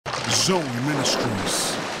Zoe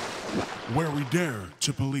Ministries, where we dare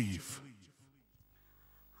to believe.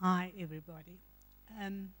 Hi, everybody.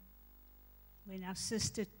 When our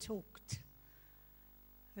sister talked,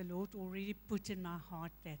 the Lord already put in my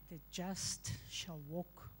heart that the just shall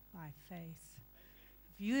walk by faith.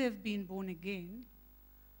 If you have been born again,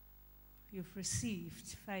 you've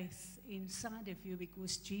received faith inside of you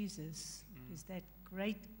because Jesus is that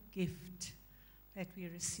great gift that we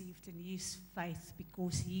received in His faith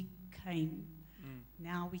because He came.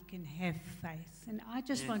 Now we can have faith. And I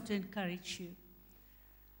just want to encourage you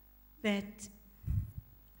that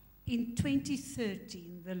in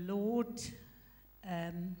 2013, the Lord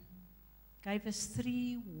gave us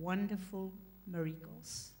 3 wonderful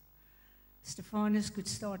miracles. Stephanus could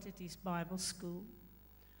start at his Bible school.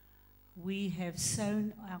 We have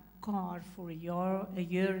sown our car for a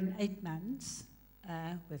year and 8 months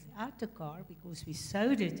without a car because we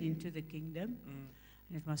sowed it into the kingdom.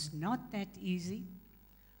 And it was not that easy,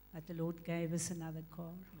 but the Lord gave us another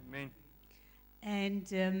car. Amen.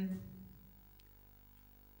 And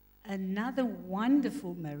another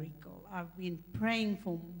wonderful miracle, I've been praying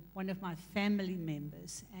for one of my family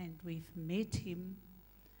members, and we've met him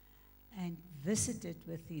and visited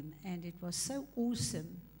with him, and it was so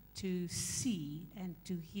awesome to see and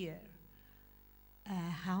to hear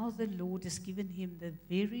how the Lord has given him the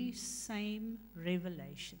very same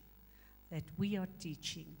revelation that we are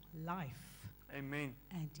teaching, life Amen.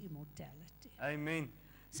 and immortality. Amen.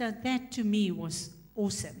 So that to me was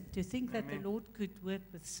awesome, to think that Amen. the Lord could work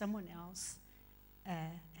with someone else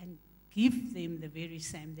and give them the very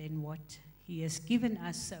same than what He has given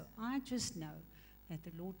us. So I just know that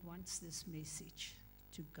the Lord wants this message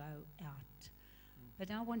to go out. But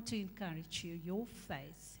I want to encourage you, your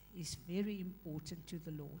faith is very important to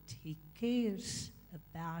the Lord. He cares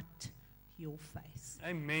about your faith.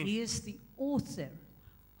 Amen. He is the author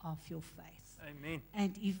of your faith. Amen.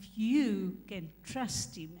 And if you can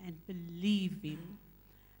trust Him and believe Him,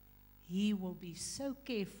 He will be so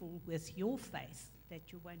careful with your faith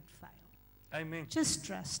that you won't fail. Amen. Just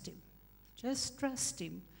trust Him. Just trust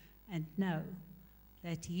Him and know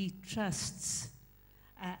that He trusts,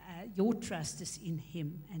 your trust is in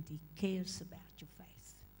Him and He cares about your faith.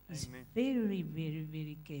 He's Amen. very, very,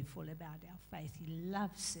 very careful about our faith. He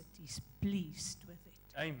loves it. He's pleased with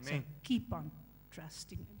it. Amen. So keep on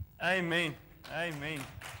trusting Him. Amen. Amen.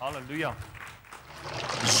 Hallelujah.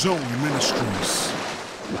 Zoe Ministries,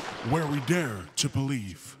 where we dare to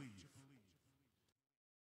believe.